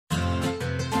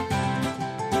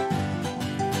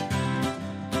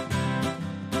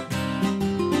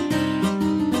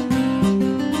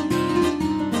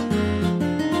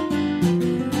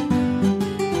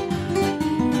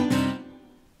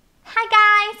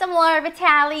I'm Laura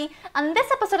Vitale. On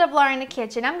this episode of Laura in the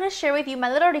Kitchen, I'm going to share with you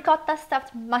my little ricotta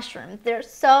stuffed mushrooms. They're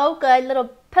so good,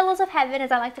 little pillows of heaven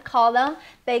as I like to call them.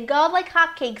 They go like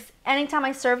hotcakes anytime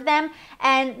I serve them,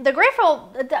 and they're great for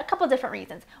a couple of different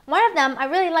reasons. One of them, I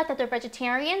really like that they're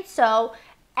vegetarian, so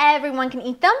everyone can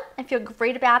eat them and feel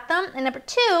great about them. And number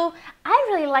two, I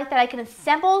really like that I can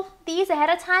assemble these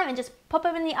ahead of time and just put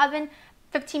them in the oven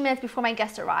 15 minutes before my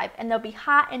guests arrive, and they'll be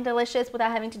hot and delicious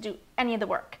without having to do any of the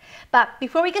work. But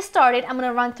before we get started, I'm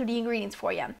gonna run through the ingredients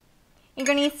for you. You're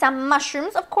gonna need some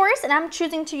mushrooms, of course, and I'm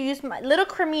choosing to use my little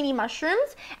cremini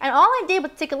mushrooms. And all I did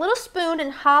was take a little spoon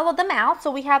and hollow them out, so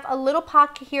we have a little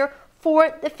pocket here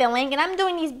for the filling. And I'm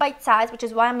doing these bite size, which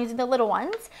is why I'm using the little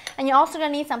ones. And you're also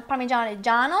gonna need some Parmigiano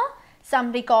Reggiano,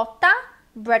 some ricotta,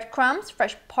 breadcrumbs,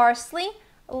 fresh parsley,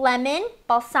 lemon,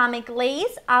 balsamic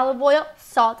glaze, olive oil,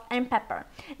 salt, and pepper.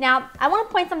 Now, I want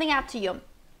to point something out to you.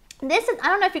 This is, I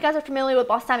don't know if you guys are familiar with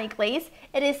balsamic glaze.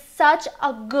 It is such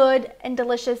a good and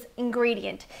delicious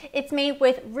ingredient. It's made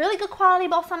with really good quality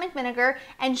balsamic vinegar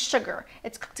and sugar.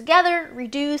 It's cooked together,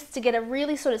 reduced to get a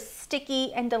really sort of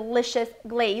sticky and delicious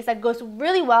glaze that goes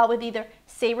really well with either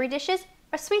savory dishes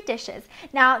or sweet dishes.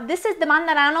 Now, this is the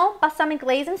Mandarano balsamic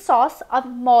glaze and sauce of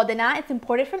Modena. It's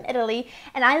imported from Italy,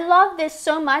 and I love this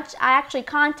so much, I actually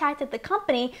contacted the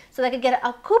company so that I could get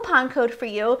a coupon code for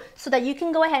you so that you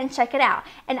can go ahead and check it out.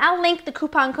 And I'll link the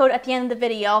coupon code at the end of the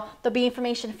video. There'll be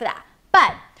information for that.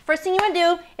 But first thing you want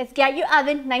to do is get your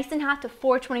oven nice and hot to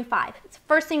 425. It's the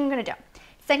first thing you're going to do.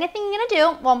 Second thing you're going to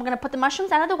do, well, I'm going to put the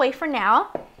mushrooms out of the way for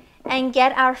now and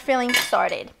get our filling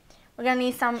started. We're going to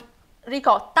need some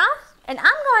ricotta. And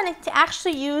I'm going to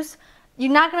actually use,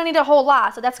 you're not going to need a whole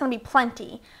lot, so that's going to be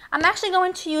plenty. I'm actually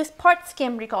going to use part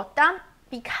skim ricotta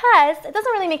because it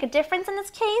doesn't really make a difference in this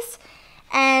case,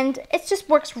 and it just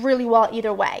works really well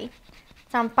either way.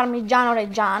 Some Parmigiano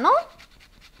Reggiano,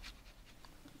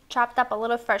 chopped up a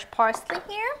little fresh parsley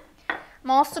here.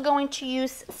 I'm also going to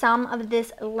use some of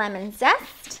this lemon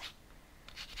zest,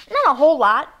 not a whole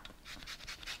lot,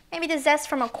 maybe the zest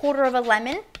from a quarter of a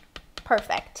lemon,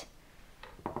 perfect.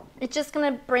 It's just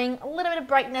going to bring a little bit of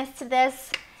brightness to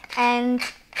this, and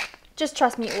just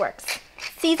trust me, it works.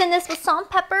 Season this with salt and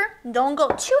pepper. Don't go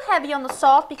too heavy on the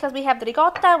salt because we have the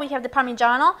ricotta, we have the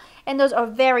Parmigiano, and those are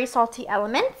very salty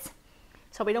elements.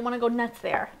 So we don't want to go nuts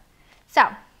there. So,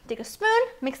 take a spoon,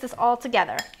 mix this all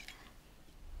together.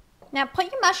 Now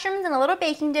put your mushrooms in a little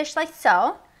baking dish like so.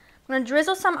 I'm going to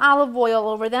drizzle some olive oil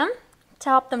over them to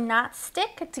help them not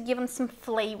stick, to give them some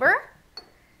flavor.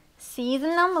 Season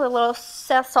them with a little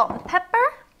salt and pepper.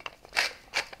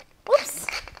 Oops.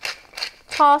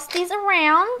 Toss these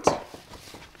around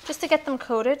just to get them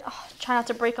coated. Oh, try not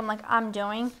to break them like I'm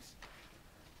doing.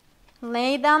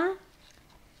 Lay them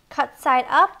cut side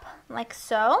up like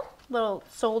so. Little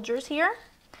soldiers here.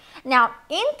 Now,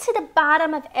 into the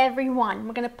bottom of every one,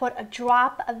 we're going to put a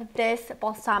drop of this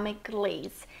balsamic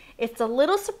glaze. It's a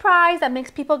little surprise that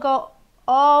makes people go,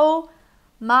 oh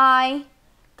my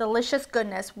delicious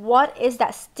goodness, what is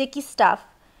that sticky stuff?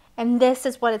 And this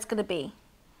is what it's going to be.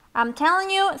 I'm telling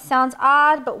you, it sounds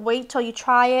odd, but wait till you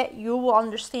try it. You will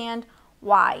understand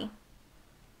why.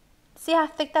 See how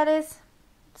thick that is?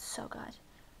 It's so good.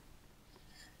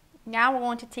 Now we're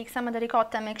going to take some of the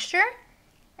ricotta mixture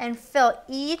and fill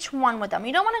each one with them.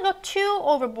 You don't want to go too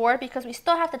overboard because we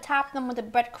still have to top them with the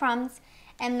breadcrumbs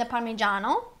and the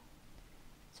Parmigiano.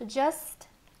 So just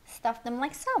stuff them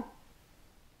like so.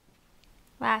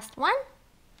 Last one.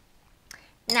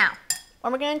 Now,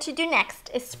 what we're going to do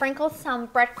next is sprinkle some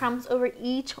breadcrumbs over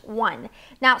each one.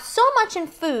 Now, so much in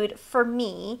food, for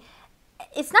me,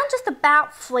 it's not just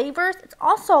about flavors, it's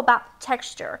also about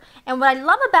texture. And what I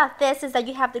love about this is that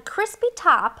you have the crispy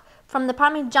top from the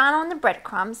Parmigiano and the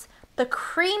breadcrumbs, the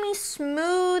creamy,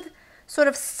 smooth, sort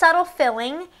of subtle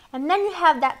filling, and then you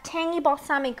have that tangy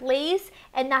balsamic glaze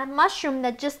and that mushroom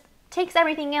that just takes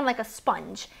everything in like a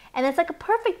sponge, and it's like a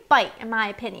perfect bite in my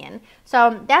opinion.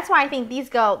 So that's why I think these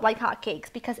go like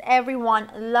hotcakes, because everyone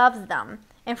loves them,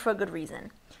 and for a good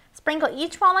reason. Sprinkle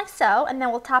each one like so, and then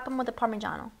we'll top them with the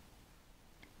Parmigiano.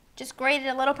 Just grated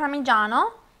a little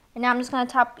Parmigiano, and now I'm just going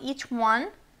to top each one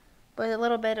with a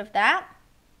little bit of that.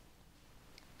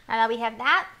 And now we have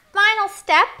that. Final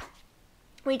step,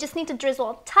 we just need to drizzle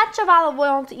a touch of olive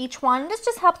oil into each one. This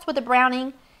just helps with the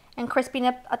browning and crisping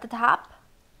up at the top.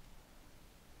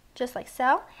 Just like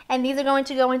so. And these are going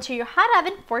to go into your hot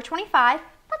oven, 425,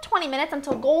 about 20 minutes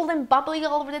until golden bubbly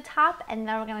all over the top, and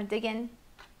then we're going to dig in.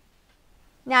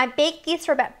 Now I baked these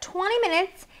for about 20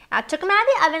 minutes. I took them out of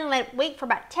the oven and let it wait for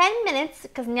about 10 minutes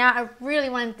because now I really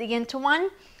want to dig into one.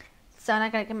 So I'm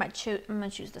going to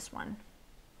choose this one.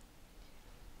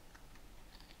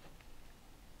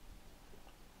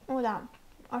 Look at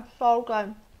that. Are so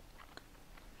good.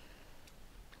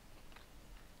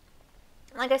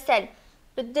 Like I said,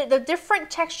 the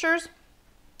different textures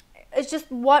is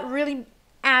just what really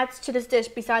adds to this dish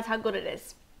besides how good it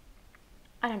is.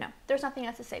 I don't know. There's nothing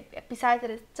else to say besides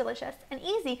that it's delicious and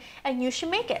easy, and you should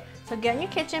make it. So get in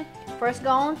your kitchen. First go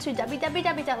on to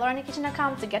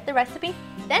www.laurainthekitchen.com to get the recipe.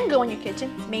 Then go in your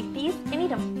kitchen, make these, and eat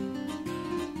them.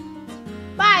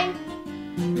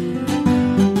 Bye!